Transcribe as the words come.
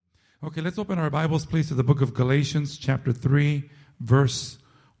Okay, let's open our Bibles, please, to the book of Galatians, chapter 3, verse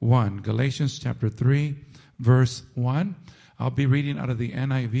 1. Galatians, chapter 3, verse 1. I'll be reading out of the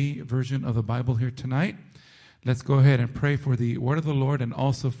NIV version of the Bible here tonight. Let's go ahead and pray for the word of the Lord and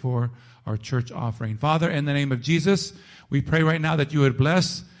also for our church offering. Father, in the name of Jesus, we pray right now that you would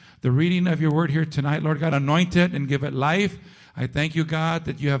bless the reading of your word here tonight. Lord God, anoint it and give it life. I thank you, God,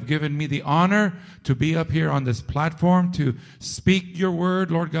 that you have given me the honor to be up here on this platform to speak your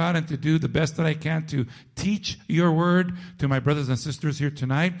word, Lord God, and to do the best that I can to teach your word to my brothers and sisters here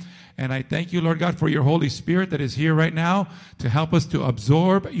tonight. And I thank you, Lord God, for your Holy Spirit that is here right now to help us to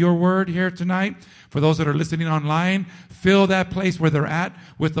absorb your word here tonight. For those that are listening online, fill that place where they're at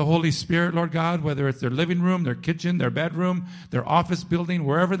with the Holy Spirit, Lord God, whether it's their living room, their kitchen, their bedroom, their office building,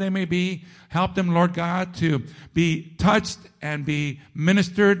 wherever they may be. Help them, Lord God, to be touched and be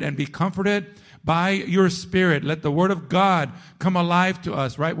ministered and be comforted by your Spirit. Let the Word of God come alive to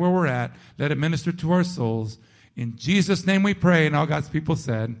us right where we're at. Let it minister to our souls. In Jesus' name we pray, and all God's people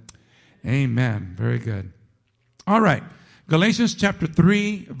said, amen. Very good. All right. Galatians chapter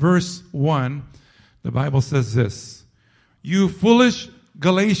 3, verse 1. The Bible says this: You foolish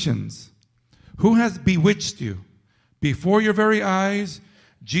Galatians, who has bewitched you? Before your very eyes,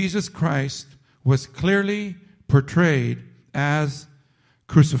 Jesus Christ was clearly portrayed as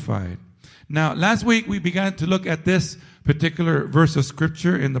crucified. Now, last week we began to look at this particular verse of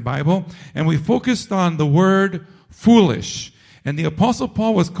Scripture in the Bible, and we focused on the word foolish. And the Apostle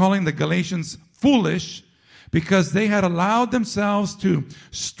Paul was calling the Galatians foolish because they had allowed themselves to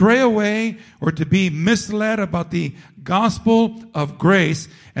stray away or to be misled about the gospel of grace,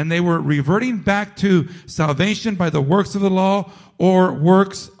 and they were reverting back to salvation by the works of the law or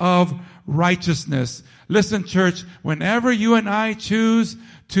works of righteousness. Listen, church, whenever you and I choose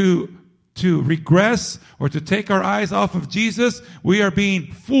to regress or to take our eyes off of Jesus, we are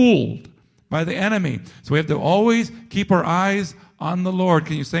being fooled by the enemy. So we have to always keep our eyes on the Lord.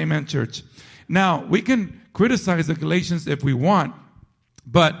 Can you say amen, church? Now, we can criticize the Galatians if we want,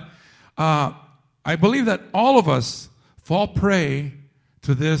 but I believe that all of us fall prey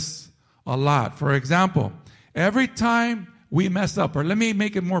to this a lot. For example, every time we mess up, or let me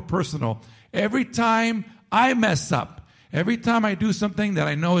make it more personal, every time I mess up, every time I do something that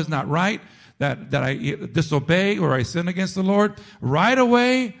I know is not right, that I disobey or I sin against the Lord, right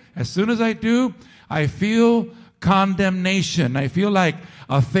away, as soon as I do, I feel condemnation. I feel like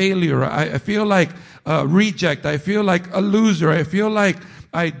a failure. I feel like a reject. I feel like a loser. I feel like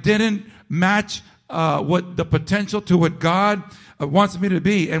I didn't match what the potential to what God wants me to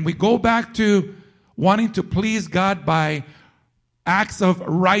be. And we go back to wanting to please God by acts of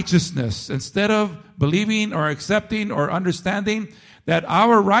righteousness instead of believing or accepting or understanding that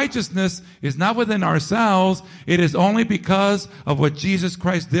our righteousness is not within ourselves. It is only because of what Jesus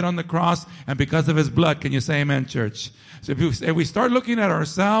Christ did on the cross and because of his blood. Can you say amen, church? So if we start looking at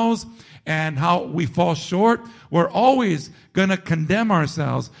ourselves and how we fall short, we're always going to condemn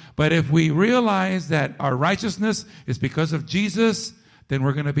ourselves. But if we realize that our righteousness is because of Jesus, then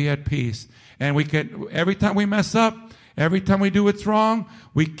we're going to be at peace. And we can, every time we mess up, every time we do what's wrong,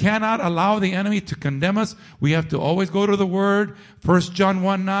 we cannot allow the enemy to condemn us. We have to always go to the Word. 1 John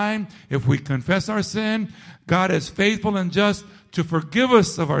 1:9, if we confess our sin, God is faithful and just to forgive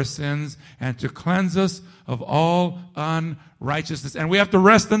us of our sins and to cleanse us of all unrighteousness. And we have to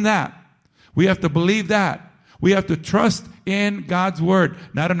rest in that. We have to believe that. We have to trust in God's Word,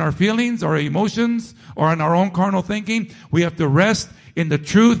 not in our feelings or emotions or in our own carnal thinking. We have to rest in the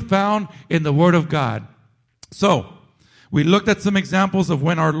truth found in the Word of God. So, we looked at some examples of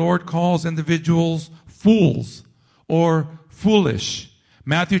when our Lord calls individuals fools or foolish.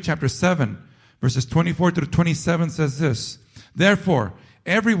 Matthew chapter 7, verses 24 through 27 says this: Therefore,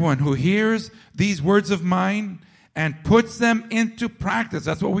 everyone who hears these words of mine and puts them into practice.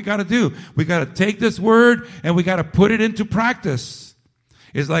 That's what we got to do. We got to take this word and we got to put it into practice.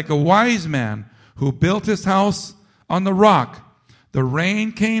 It's like a wise man who built his house on the rock. The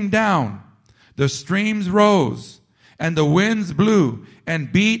rain came down, the streams rose, and the winds blew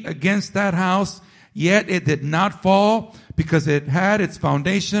and beat against that house, yet it did not fall because it had its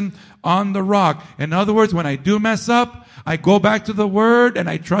foundation on the rock. In other words, when I do mess up, I go back to the Word and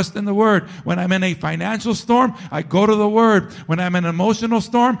I trust in the Word. When I'm in a financial storm, I go to the Word. When I'm in an emotional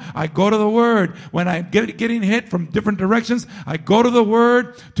storm, I go to the Word. When I'm getting hit from different directions, I go to the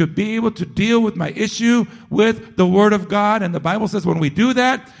Word to be able to deal with my issue with the Word of God. And the Bible says when we do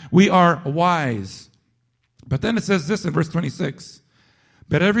that, we are wise. But then it says this in verse 26.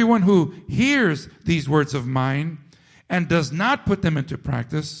 But everyone who hears these words of mine and does not put them into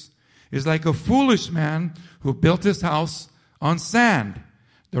practice is like a foolish man who built his house on sand.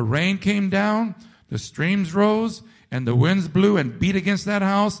 The rain came down, the streams rose, and the winds blew and beat against that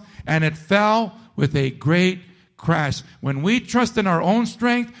house, and it fell with a great crash. When we trust in our own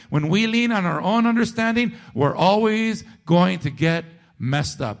strength, when we lean on our own understanding, we're always going to get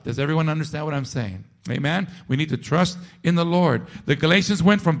messed up. Does everyone understand what I'm saying? Amen? We need to trust in the Lord. The Galatians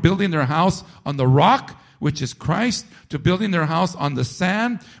went from building their house on the rock, which is Christ, to building their house on the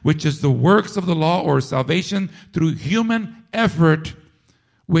sand, which is the works of the law or salvation through human effort,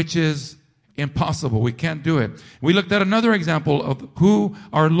 which is impossible. We can't do it. We looked at another example of who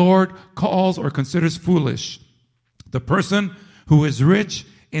our Lord calls or considers foolish. The person who is rich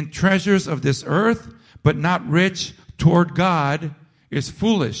in treasures of this earth, but not rich toward God, is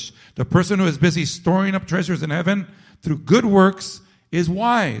foolish. The person who is busy storing up treasures in heaven through good works is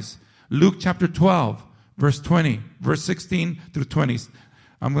wise. Luke chapter 12, verse 20, verse 16 through 20.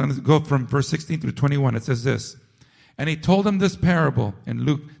 I'm going to go from verse 16 through 21. It says this. And he told them this parable in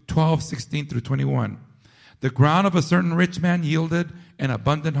Luke 12, 16 through 21. The ground of a certain rich man yielded an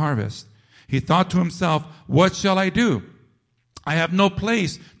abundant harvest. He thought to himself, what shall I do? I have no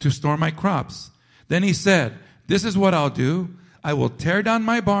place to store my crops. Then he said, this is what I'll do. I will tear down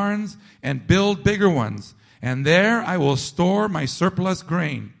my barns and build bigger ones, and there I will store my surplus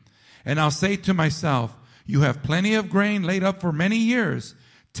grain. And I'll say to myself, you have plenty of grain laid up for many years.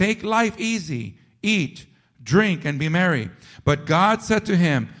 Take life easy, eat, drink, and be merry. But God said to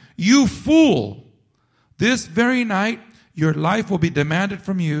him, you fool, this very night your life will be demanded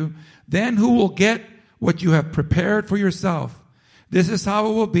from you. Then who will get what you have prepared for yourself? This is how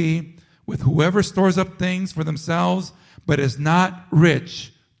it will be with whoever stores up things for themselves, but is not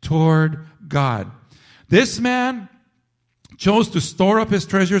rich toward God. This man chose to store up his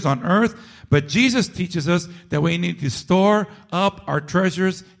treasures on earth, but Jesus teaches us that we need to store up our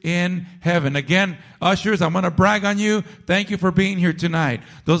treasures in heaven. Again, ushers, I'm going to brag on you. Thank you for being here tonight.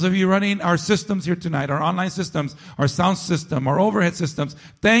 Those of you running our systems here tonight, our online systems, our sound system, our overhead systems,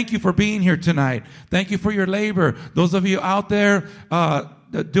 thank you for being here tonight. Thank you for your labor. Those of you out there,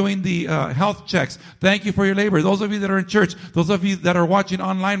 doing the health checks. Thank you for your labor. Those of you that are in church, those of you that are watching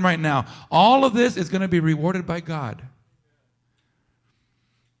online right now, all of this is going to be rewarded by God.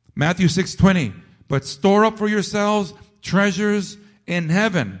 Matthew 6:20, but store up for yourselves treasures in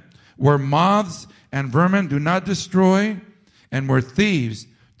heaven, where moths and vermin do not destroy, and where thieves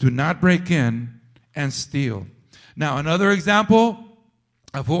do not break in and steal. Now, another example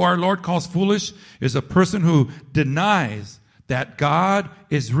of who our Lord calls foolish is a person who denies that God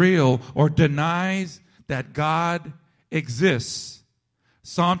is real or denies that God exists.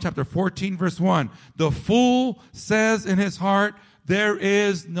 Psalm chapter 14, verse 1. The fool says in his heart, there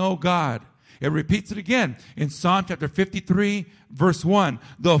is no God. It repeats it again in Psalm chapter 53, verse 1.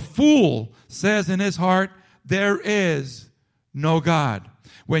 The fool says in his heart, there is no God.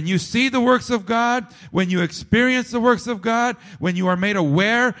 When you see the works of God, when you experience the works of God, when you are made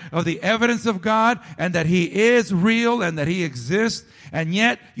aware of the evidence of God and that He is real and that He exists, and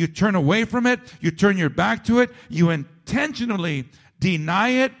yet you turn away from it, you turn your back to it, you intentionally deny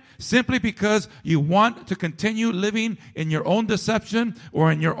it simply because you want to continue living in your own deception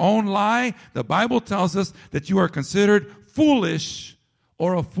or in your own lie, the Bible tells us that you are considered foolish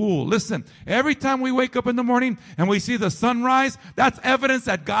or a fool. Listen, every time we wake up in the morning and we see the sunrise, that's evidence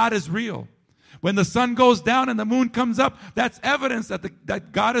that God is real. When the sun goes down and the moon comes up, that's evidence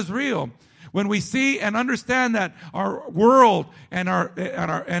that God is real. When we see and understand that our world and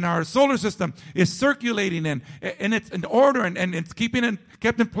our solar system is circulating and it's in order and it's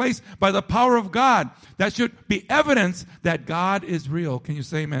kept in place by the power of God, that should be evidence that God is real. Can you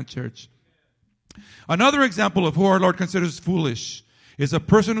say amen, church? Another example of who our Lord considers foolish is a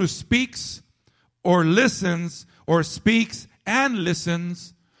person who speaks or listens or speaks and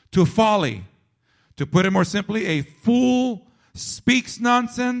listens to folly. To put it more simply, a fool speaks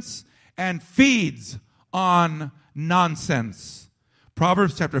nonsense and feeds on nonsense.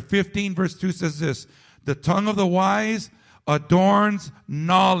 Proverbs chapter 15 verse 2 says this, the tongue of the wise adorns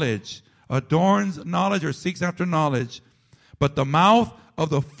knowledge or seeks after knowledge, but the mouth of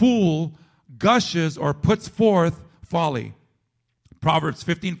the fool gushes or puts forth folly. Proverbs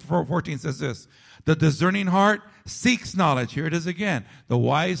 15:14 says this, the discerning heart seeks knowledge. Here it is again. The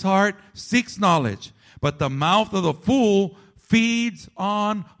wise heart seeks knowledge, but the mouth of the fool feeds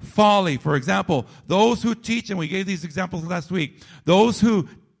on folly. For example, those who teach, and we gave these examples last week, those who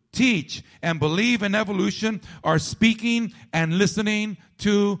teach and believe in evolution are speaking and listening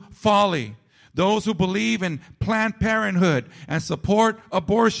to folly. Those who believe in Planned Parenthood and support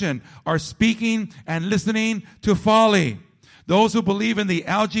abortion are speaking and listening to folly. Those who believe in the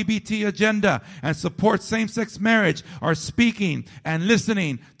LGBT agenda and support same-sex marriage are speaking and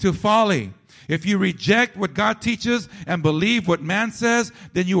listening to folly. If you reject what God teaches and believe what man says,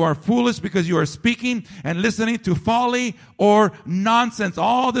 then you are foolish because you are speaking and listening to folly or nonsense.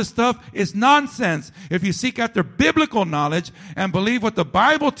 All this stuff is nonsense. If you seek after biblical knowledge and believe what the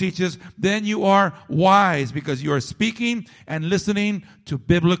Bible teaches, then you are wise because you are speaking and listening to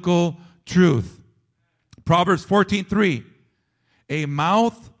biblical truth. Proverbs 14:3.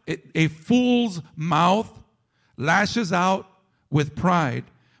 A fool's mouth lashes out with pride,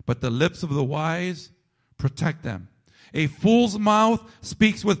 but the lips of the wise protect them. A fool's mouth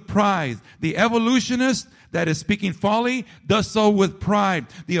speaks with pride. The evolutionist that is speaking folly does so with pride.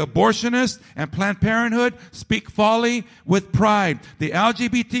 The abortionist and Planned Parenthood speak folly with pride. The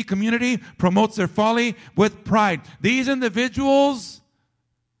LGBT community promotes their folly with pride. These individuals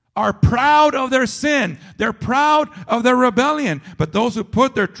are proud of their sin. They're proud of their rebellion. But those who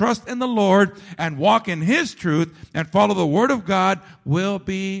put their trust in the Lord and walk in His truth and follow the Word of God will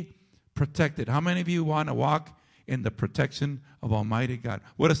be protected. How many of you want to walk in the protection of Almighty God?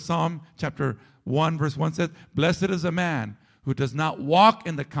 What does Psalm chapter 1 verse 1 says? Blessed is a man who does not walk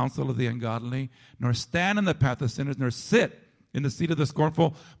in the counsel of the ungodly, nor stand in the path of sinners, nor sit in the seat of the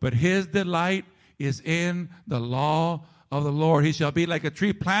scornful, but his delight is in the law of the Lord. He shall be like a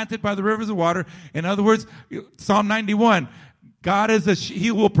tree planted by the rivers of water. In other words, Psalm 91, God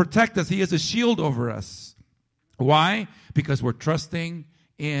He will protect us. He is a shield over us. Why? Because we're trusting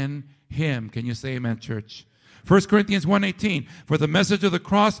in Him. Can you say amen, church? 1 Corinthians 1:18, for the message of the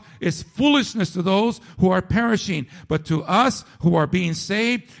cross is foolishness to those who are perishing, but to us who are being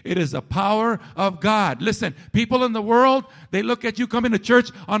saved, it is the power of God. Listen, people in the world, they look at you coming to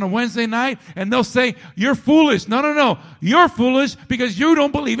church on a Wednesday night, and they'll say, you're foolish. No. You're foolish because you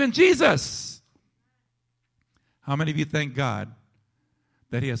don't believe in Jesus. How many of you thank God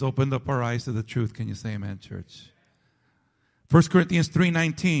that He has opened up our eyes to the truth? Can you say amen, church? 1 Corinthians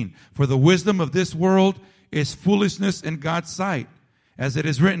 3:19, for the wisdom of this world is foolishness in God's sight. As it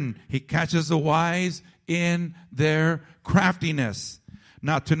is written, He catches the wise in their craftiness.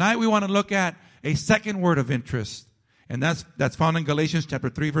 Now, tonight we want to look at a second word of interest, and that's found in Galatians chapter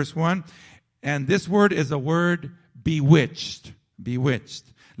 3, verse 1. And this word is the word bewitched. Bewitched.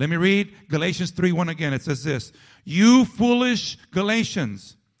 Let me read Galatians 3:1 again. It says this, you foolish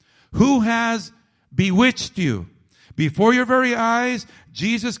Galatians, who has bewitched you? Before your very eyes,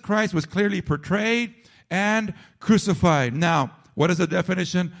 Jesus Christ was clearly portrayed and crucified. Now, what is the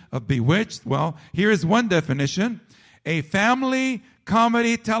definition of bewitched? Well, here is one definition. A family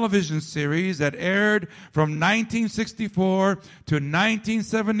comedy television series that aired from 1964 to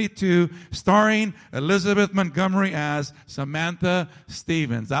 1972, starring Elizabeth Montgomery as Samantha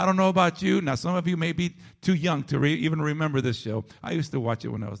Stevens. I don't know about you. Now, some of you may be too young to even remember this show. I used to watch it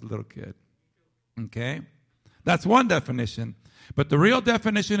when I was a little kid. Okay? That's one definition. But the real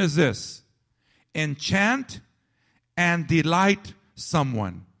definition is this. Enchant and delight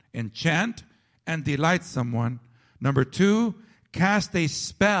someone. Enchant and delight someone. Number 2, cast a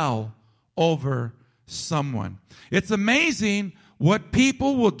spell over someone. It's amazing what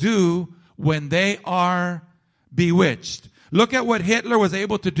people will do when they are bewitched. Look at what Hitler was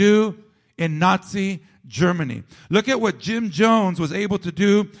able to do in Nazi Germany. Look at what Jim Jones was able to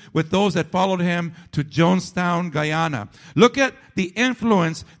do with those that followed him to Jonestown, Guyana. Look at the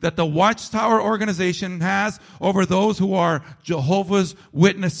influence that the Watchtower organization has over those who are Jehovah's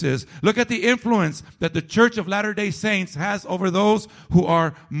Witnesses. Look at the influence that the Church of Latter-day Saints has over those who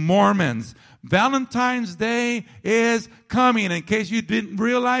are Mormons. Valentine's Day is coming. In case you didn't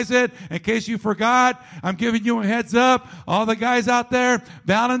realize it, in case you forgot, I'm giving you a heads up. All the guys out there,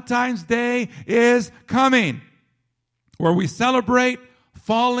 Valentine's Day is coming, where we celebrate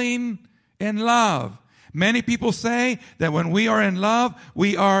falling in love. Many people say that when we are in love,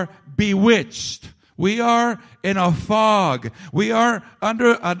 we are bewitched. We are in a fog. We are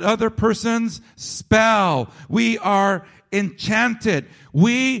under another person's spell. We are enchanted.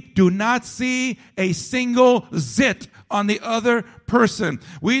 We do not see a single zit on the other person.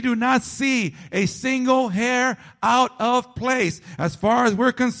 We do not see a single hair out of place. As far as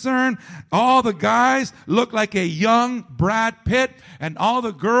we're concerned, all the guys look like a young Brad Pitt, and all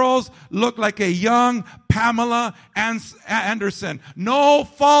the girls look like a young Pamela Anderson. No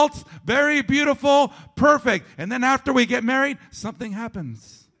faults, very beautiful, perfect. And then after we get married, something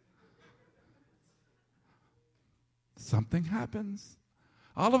happens. Something happens.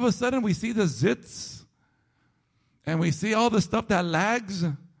 All of a sudden, we see the zits, and we see all the stuff that lags,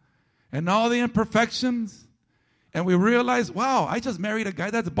 and all the imperfections, and we realize, wow, I just married a guy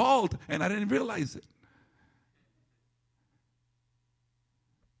that's bald, and I didn't realize it.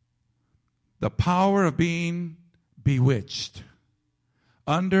 the power of being bewitched,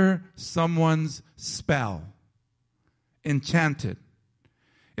 under someone's spell, enchanted.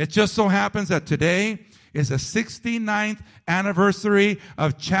 It just so happens that today is the 69th anniversary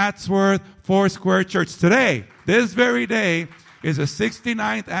of Chatsworth Foursquare Church. Today, this very day, is the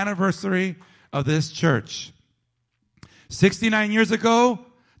 69th anniversary of this church. 69 years ago,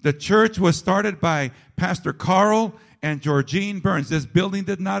 the church was started by Pastor Carl and Georgine Burns. This building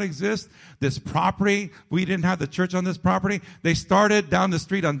did not exist. This property, we didn't have the church on this property. They started down the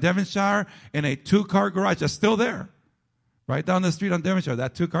street on Devonshire in a 2-car garage that's still there. Right down the street on Devonshire.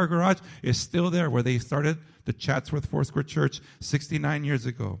 That 2-car garage is still there where they started the Chatsworth Foursquare Church 69 years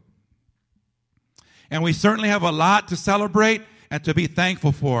ago. And we certainly have a lot to celebrate and to be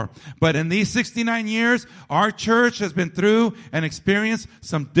thankful for. But in these 69 years, our church has been through and experienced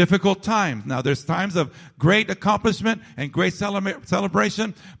some difficult times. Now, there's times of great accomplishment and great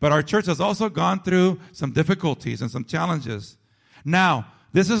celebration, but our church has also gone through some difficulties and some challenges. Now,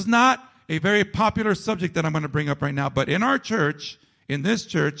 this is not a very popular subject that I'm going to bring up right now, but in our church, in this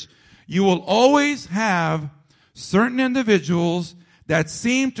church, you will always have certain individuals that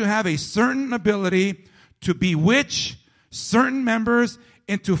seem to have a certain ability to bewitch certain members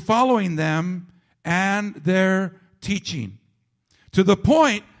into following them and their teaching, to the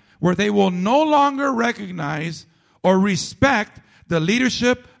point where they will no longer recognize or respect the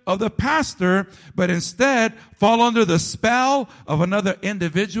leadership of the pastor, but instead fall under the spell of another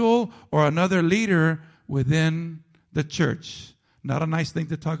individual or another leader within the church. Not a nice thing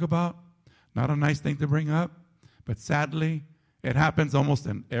to talk about, not a nice thing to bring up, but sadly, it happens almost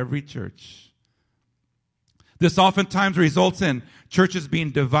in every church. This oftentimes results in churches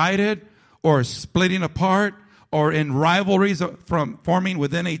being divided or splitting apart or in rivalries from forming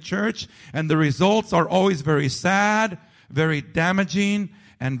within a church, and the results are always very sad, very damaging,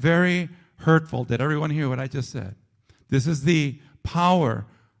 and very hurtful. Did everyone hear what I just said? This is the power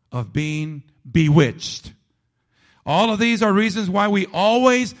of being bewitched. All of these are reasons why we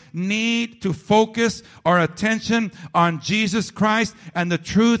always need to focus our attention on Jesus Christ and the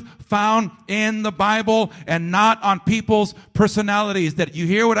truth found in the Bible and not on people's personalities. That you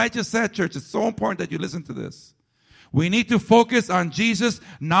hear what I just said, church. It's so important that you listen to this. We need to focus on Jesus,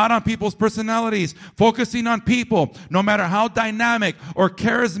 not on people's personalities. Focusing on people, no matter how dynamic or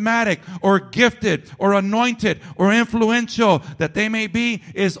charismatic or gifted or anointed or influential that they may be,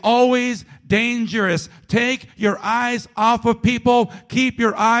 is always dangerous. Take your eyes off of people. Keep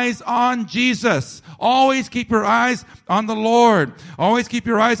your eyes on Jesus. Always keep your eyes on the Lord. Always keep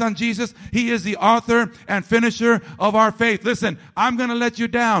your eyes on Jesus. He is the author and finisher of our faith. Listen, I'm going to let you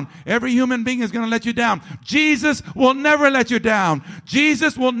down. Every human being is going to let you down. Jesus will never let you down.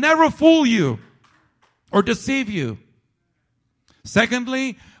 Jesus will never fool you or deceive you.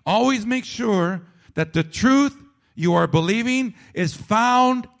 Secondly, always make sure that the truth you are believing is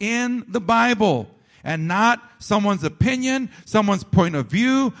found in the Bible and not someone's opinion, someone's point of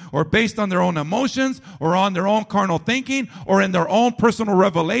view, or based on their own emotions or on their own carnal thinking or in their own personal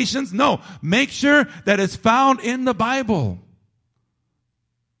revelations. No, make sure that it's found in the Bible.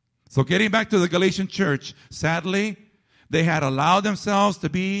 So getting back to the Galatian church, sadly, they had allowed themselves to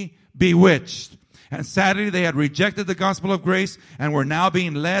be bewitched. And sadly, they had rejected the gospel of grace and were now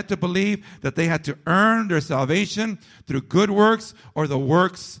being led to believe that they had to earn their salvation through good works or the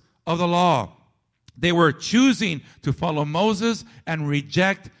works of the law. They were choosing to follow Moses and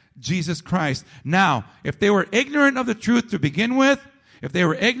reject Jesus Christ. Now, if they were ignorant of the truth to begin with, if they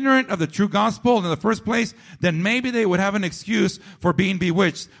were ignorant of the true gospel in the first place, then maybe they would have an excuse for being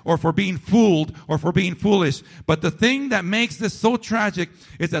bewitched or for being fooled or for being foolish. But the thing that makes this so tragic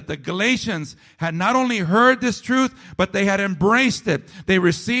is that the Galatians had not only heard this truth, but they had embraced it. They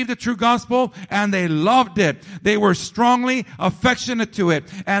received the true gospel and they loved it. They were strongly affectionate to it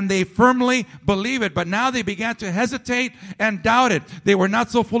and they firmly believed it. But now they began to hesitate and doubt it. They were not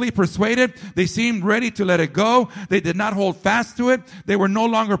so fully persuaded. They seemed ready to let it go. They did not hold fast to it. They were no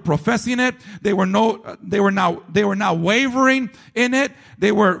longer professing it. They were now wavering in it.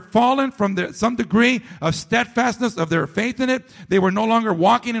 They were fallen from some degree of steadfastness of their faith in it. They were no longer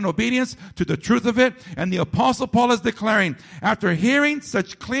walking in obedience to the truth of it. And the Apostle Paul is declaring, after hearing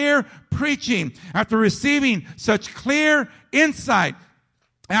such clear preaching, after receiving such clear insight,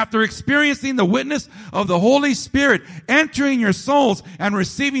 after experiencing the witness of the Holy Spirit entering your souls and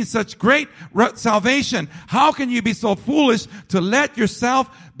receiving such great salvation, how can you be so foolish to let yourself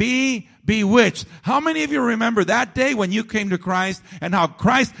be bewitched? How many of you remember that day when you came to Christ and how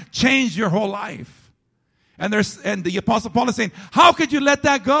Christ changed your whole life? And the Apostle Paul is saying, how could you let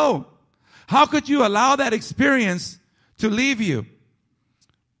that go? How could you allow that experience to leave you?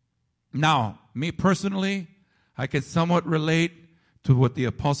 Now, me personally, I can somewhat relate to what the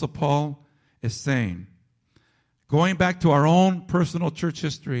Apostle Paul is saying. Going back to our own personal church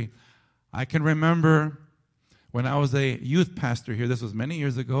history, I can remember when I was a youth pastor here, this was many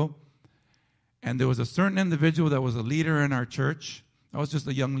years ago, and there was a certain individual that was a leader in our church. I was just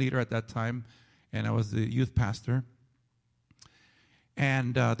a young leader at that time, and I was the youth pastor.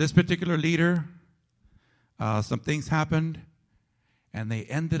 And this particular leader, some things happened, and they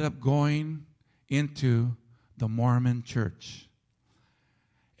ended up going into the Mormon church.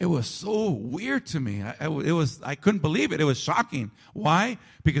 It was so weird to me. I couldn't believe it. It was shocking. Why?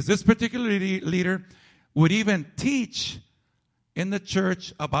 Because this particular leader would even teach in the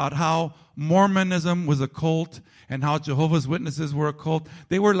church about how Mormonism was a cult and how Jehovah's Witnesses were a cult.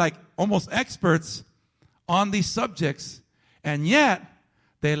 They were like almost experts on these subjects. And yet,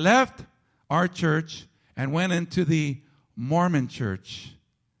 they left our church and went into the Mormon church.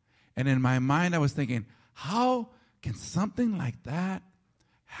 And in my mind, I was thinking, how can something like that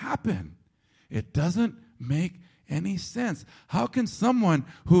happen? It doesn't make any sense. How can someone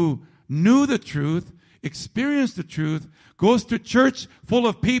who knew the truth, experienced the truth, goes to church full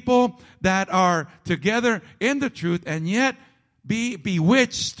of people that are together in the truth, and yet be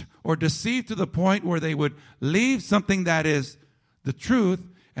bewitched or deceived to the point where they would leave something that is the truth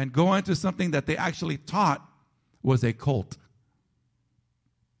and go into something that they actually taught was a cult?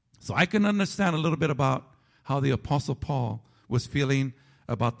 So I can understand a little bit about how the Apostle Paul was feeling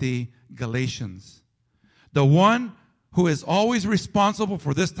about the Galatians. The one who is always responsible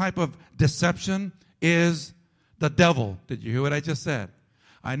for this type of deception is the devil. Did you hear what I just said?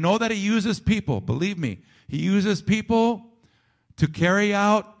 I know that he uses people. Believe me, he uses people to carry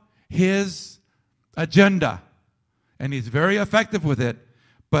out his agenda. And he's very effective with it.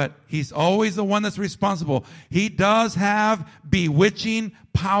 But he's always the one that's responsible. He does have bewitching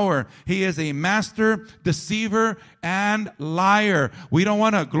power. He is a master deceiver and liar. We don't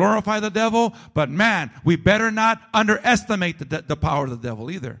want to glorify the devil, but man, we better not underestimate the power of the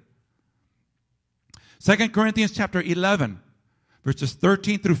devil either. 2 Corinthians chapter 11, verses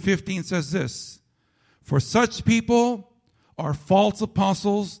 13 through 15 says this: For such people are false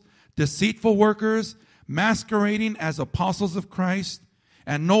apostles, deceitful workers, masquerading as apostles of Christ.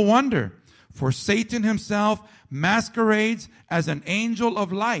 And no wonder, for Satan himself masquerades as an angel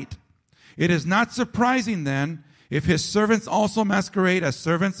of light. It is not surprising then, if his servants also masquerade as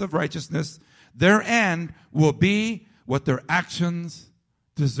servants of righteousness, their end will be what their actions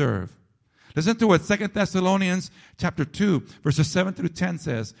deserve. Listen to what 2 Thessalonians chapter 2, verses 7 through 10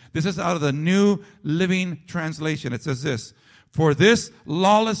 says. This is out of the New Living Translation. It says this: For this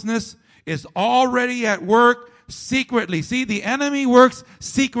lawlessness is already at work secretly. See, the enemy works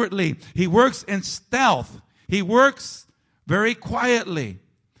secretly. He works in stealth. He works very quietly.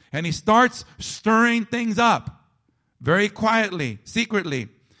 And he starts stirring things up very quietly, secretly.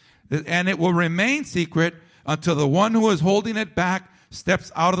 And it will remain secret until the one who is holding it back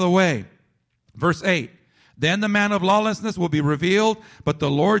steps out of the way. Verse 8. Then the man of lawlessness will be revealed, but the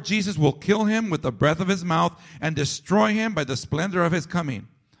Lord Jesus will kill him with the breath of his mouth and destroy him by the splendor of his coming.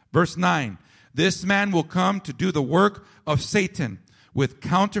 Verse 9. This man will come to do the work of Satan with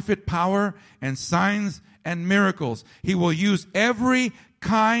counterfeit power and signs and miracles. He will use every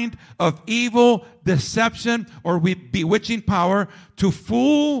kind of evil deception or bewitching power to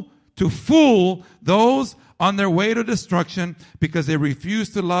fool those on their way to destruction because they refuse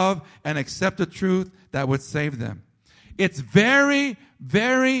to love and accept the truth that would save them. It's very,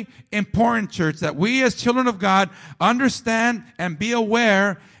 very important, church, that we as children of God understand and be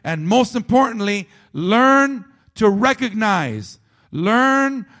aware, and most importantly, learn to recognize.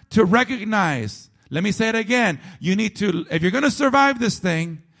 Learn to recognize. Let me say it again. You need to, if you're going to survive this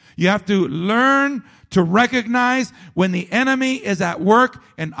thing, you have to learn to recognize when the enemy is at work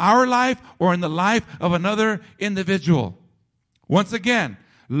in our life or in the life of another individual. Once again,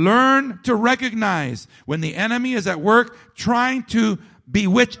 learn to recognize when the enemy is at work trying to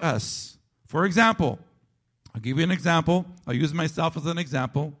bewitch us. For example, I'll give you an example. I'll use myself as an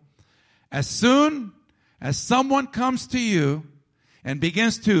example. As soon as someone comes to you and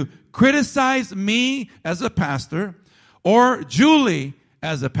begins to criticize me as a pastor, or Julie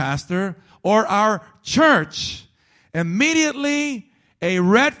as a pastor, or our church, immediately a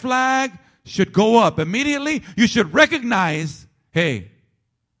red flag should go up. Immediately you should recognize, hey,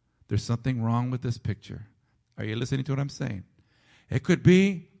 there's something wrong with this picture. Are you listening to what I'm saying? It could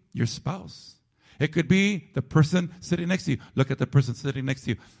be your spouse. It could be the person sitting next to you. Look at the person sitting next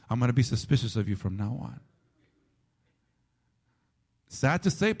to you. I'm going to be suspicious of you from now on. Sad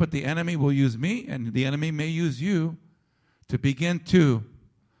to say, but the enemy will use me, and the enemy may use you to begin to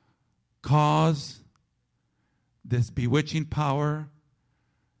cause this bewitching power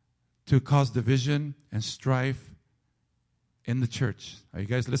to cause division and strife in the church. Are you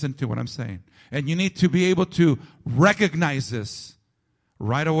guys listening to what I'm saying? And you need to be able to recognize this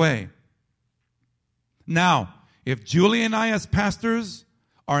right away. Now, if Julie and I as pastors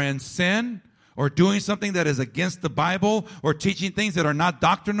are in sin or doing something that is against the Bible or teaching things that are not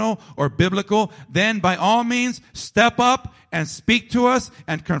doctrinal or biblical, then by all means step up and speak to us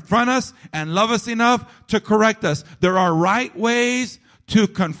and confront us and love us enough to correct us. There are right ways to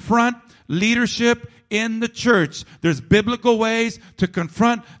confront leadership in the church. There's biblical ways to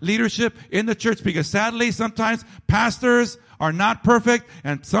confront leadership in the church, because sadly sometimes pastors are not perfect,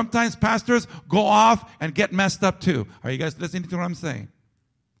 and sometimes pastors go off and get messed up too. Are you guys listening to what I'm saying?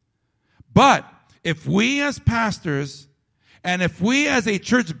 But if we as pastors and if we as a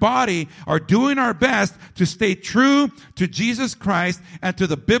church body are doing our best to stay true to Jesus Christ and to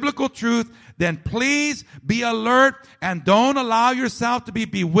the biblical truth, then please be alert and don't allow yourself to be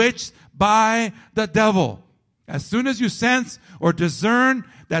bewitched by the devil. As soon as you sense or discern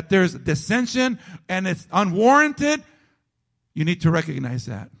that there's dissension and it's unwarranted, you need to recognize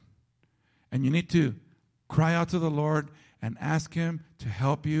that. And you need to cry out to the Lord and ask Him to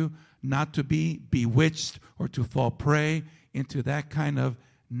help you not to be bewitched or to fall prey into that kind of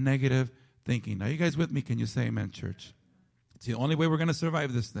negative thinking. Now, you guys with me? Can you say amen, church? It's the only way we're going to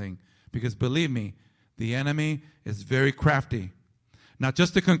survive this thing, because believe me, the enemy is very crafty. Now,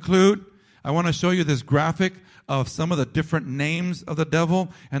 just to conclude, I want to show you this graphic of some of the different names of the devil.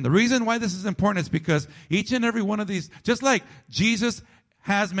 And the reason why this is important is because each and every one of these, just like Jesus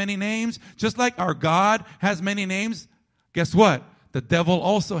has many names, just like our God has many names, guess what? The devil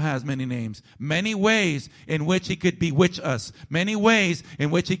also has many names, many ways in which he could bewitch us, many ways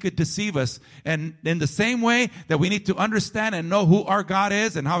in which he could deceive us. And in the same way that we need to understand and know who our God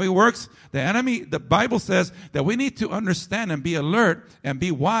is and how He works, the Bible says that we need to understand and be alert and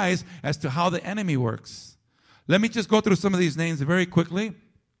be wise as to how the enemy works. Let me just go through some of these names very quickly,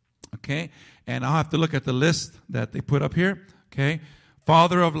 okay? And I'll have to look at the list that they put up here, okay?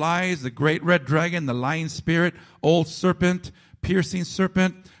 Father of lies, the great red dragon, the lying spirit, old serpent, piercing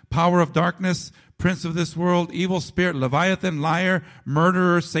serpent, power of darkness, prince of this world, evil spirit, Leviathan, liar,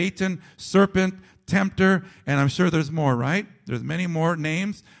 murderer, Satan, serpent, tempter, and I'm sure there's more, right? There's many more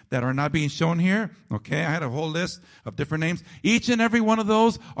names that are not being shown here. Okay, I had a whole list of different names. Each and every one of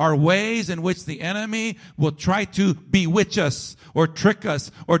those are ways in which the enemy will try to bewitch us or trick us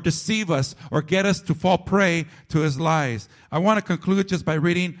or deceive us or get us to fall prey to his lies. I want to conclude just by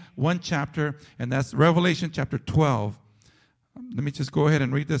reading one chapter, and that's Revelation chapter 12. Let me just go ahead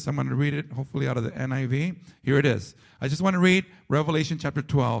and read this. I'm going to read it hopefully out of the NIV. Here it is. I just want to read Revelation chapter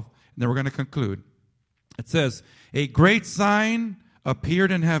 12, and then we're going to conclude. It says, a great sign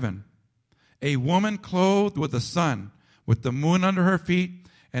appeared in heaven, a woman clothed with the sun, with the moon under her feet,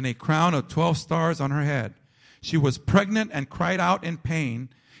 and a crown of 12 stars on her head. She was pregnant and cried out in pain,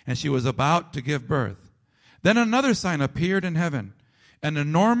 and she was about to give birth. Then another sign appeared in heaven, an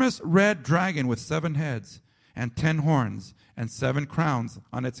enormous red dragon with 7 heads and 10 horns and 7 crowns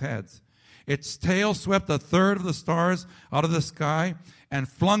on its heads. Its tail swept a third of the stars out of the sky and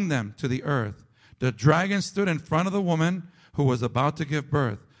flung them to the earth. The dragon stood in front of the woman who was about to give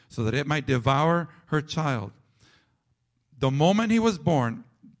birth, so that it might devour her child. The moment he was born,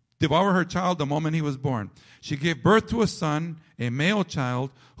 devour her child the moment he was born. She gave birth to a son, a male child,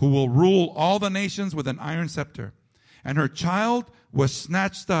 who will rule all the nations with an iron scepter. And her child was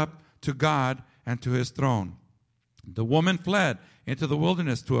snatched up to God and to his throne. The woman fled into the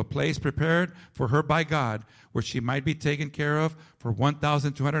wilderness to a place prepared for her by God, where she might be taken care of for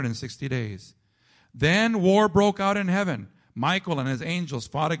 1,260 days. Then war broke out in heaven. Michael and his angels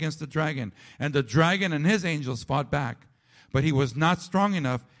fought against the dragon, and the dragon and his angels fought back. But he was not strong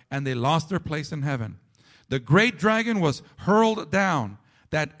enough, and they lost their place in heaven. The great dragon was hurled down,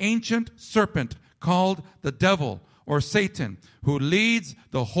 that ancient serpent called the devil, or Satan, who leads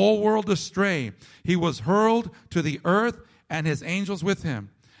the whole world astray. He was hurled to the earth, and his angels with him.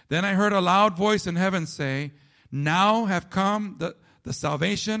 Then I heard a loud voice in heaven say, now have come the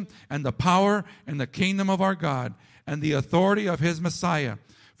salvation and the power and the kingdom of our God and the authority of his Messiah.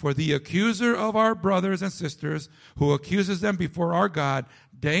 For the accuser of our brothers and sisters, who accuses them before our God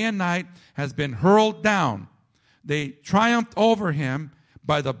day and night, has been hurled down. They triumphed over him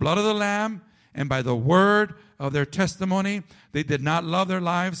by the blood of the Lamb and by the word of their testimony. They did not love their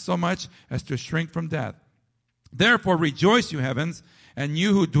lives so much as to shrink from death. Therefore rejoice, you heavens, and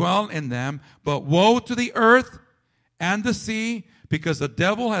you who dwell in them. But woe to the earth and the sea, because the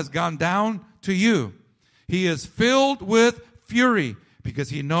devil has gone down to you. He is filled with fury, because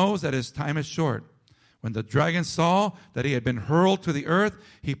he knows that his time is short. When the dragon saw that he had been hurled to the earth,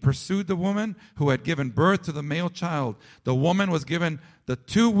 he pursued the woman who had given birth to the male child. The woman was given the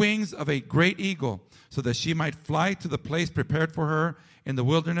 2 wings of a great eagle, so that she might fly to the place prepared for her in the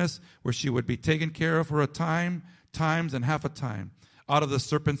wilderness, where she would be taken care of for a time, times, and half a time, out of the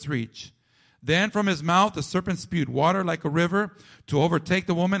serpent's reach. Then from his mouth the serpent spewed water like a river to overtake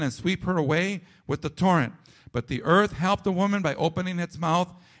the woman and sweep her away with the torrent. But the earth helped the woman by opening its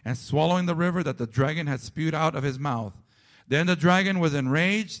mouth and swallowing the river that the dragon had spewed out of his mouth. Then the dragon was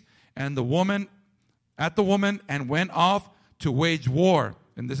enraged at the woman and went off to wage war.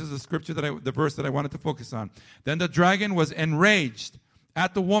 And this is the verse that I wanted to focus on. Then the dragon was enraged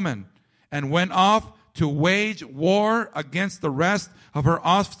at the woman and went off to wage war against the rest of her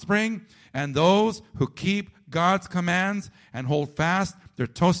offspring and those who keep God's commands and hold fast their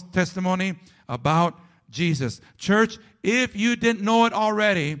testimony about Jesus. Church, if you didn't know it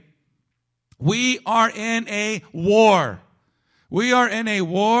already, we are in a war. We are in a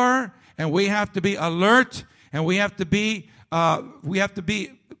war, and we have to be alert, and we have to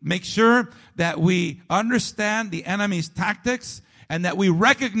make sure that we understand the enemy's tactics, and that we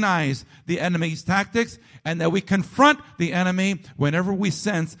recognize the enemy's tactics, and that we confront the enemy whenever we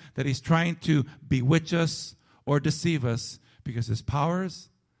sense that he's trying to bewitch us or deceive us, because his powers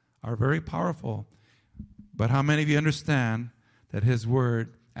are very powerful. But how many of you understand that his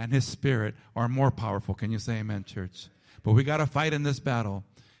word and his spirit are more powerful? Can you say amen, church? But we got to fight in this battle,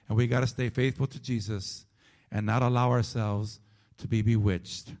 and we got to stay faithful to Jesus and not allow ourselves to be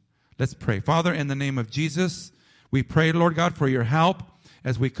bewitched. Let's pray. Father, in the name of Jesus, we pray, Lord God, for your help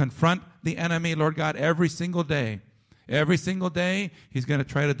as we confront the enemy, Lord God, every single day. Every single day, he's going to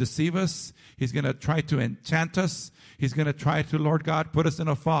try to deceive us. He's going to try to enchant us. He's going to try to, Lord God, put us in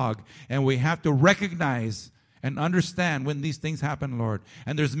a fog. And we have to recognize and understand when these things happen, Lord.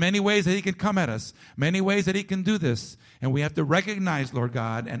 And there's many ways that he can come at us, many ways that he can do this. And we have to recognize, Lord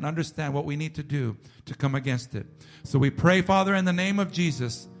God, and understand what we need to do to come against it. So we pray, Father, in the name of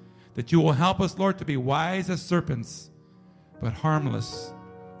Jesus, that you will help us, Lord, to be wise as serpents, but harmless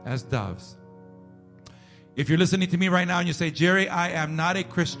as doves. If you're listening to me right now and you say, Jerry, I am not a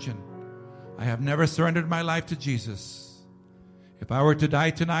Christian. I have never surrendered my life to Jesus. If I were to die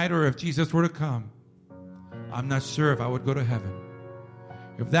tonight, or if Jesus were to come, I'm not sure if I would go to heaven.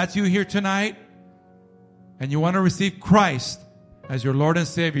 If that's you here tonight, and you want to receive Christ as your Lord and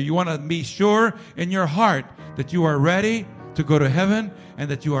Savior, you want to be sure in your heart that you are ready to go to heaven and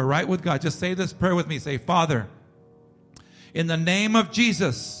that you are right with God, just say this prayer with me. Say, Father, in the name of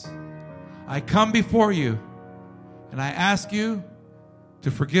Jesus, I come before you and I ask you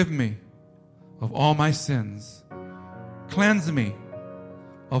to forgive me of all my sins. Cleanse me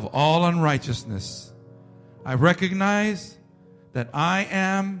of all unrighteousness. I recognize that I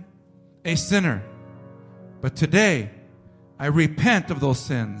am a sinner, but today I repent of those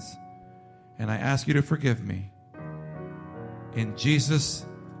sins and I ask you to forgive me. In Jesus'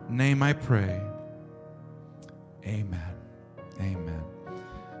 name I pray. Amen. Amen.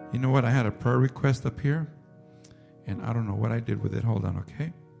 You know what? I had a prayer request up here, and I don't know what I did with it. Hold on,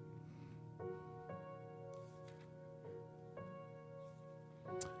 okay?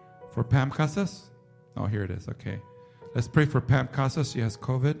 For Pam Casas? Oh, here it is. Okay. Let's pray for Pam Casas. She has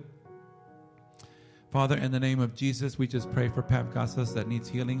COVID. Father, in the name of Jesus, we just pray for Pam Casas that needs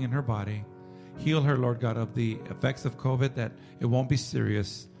healing in her body. Heal her, Lord God, of the effects of COVID, that it won't be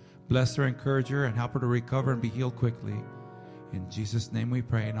serious. Bless her, encourage her, and help her to recover and be healed quickly. In Jesus' name we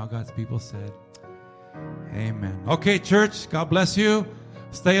pray. And all God's people said, amen. Okay, church, God bless you.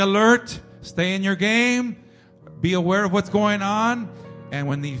 Stay alert. Stay in your game. Be aware of what's going on. And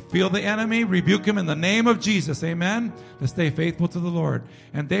when you feel the enemy, rebuke him in the name of Jesus. Amen. Let's stay faithful to the Lord.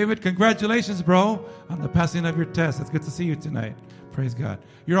 And David, congratulations, bro, on the passing of your test. It's good to see you tonight. Praise God.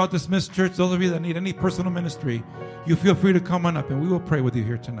 You're all dismissed, church. Those of you that need any personal ministry, you feel free to come on up and we will pray with you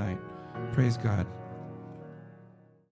here tonight. Praise God.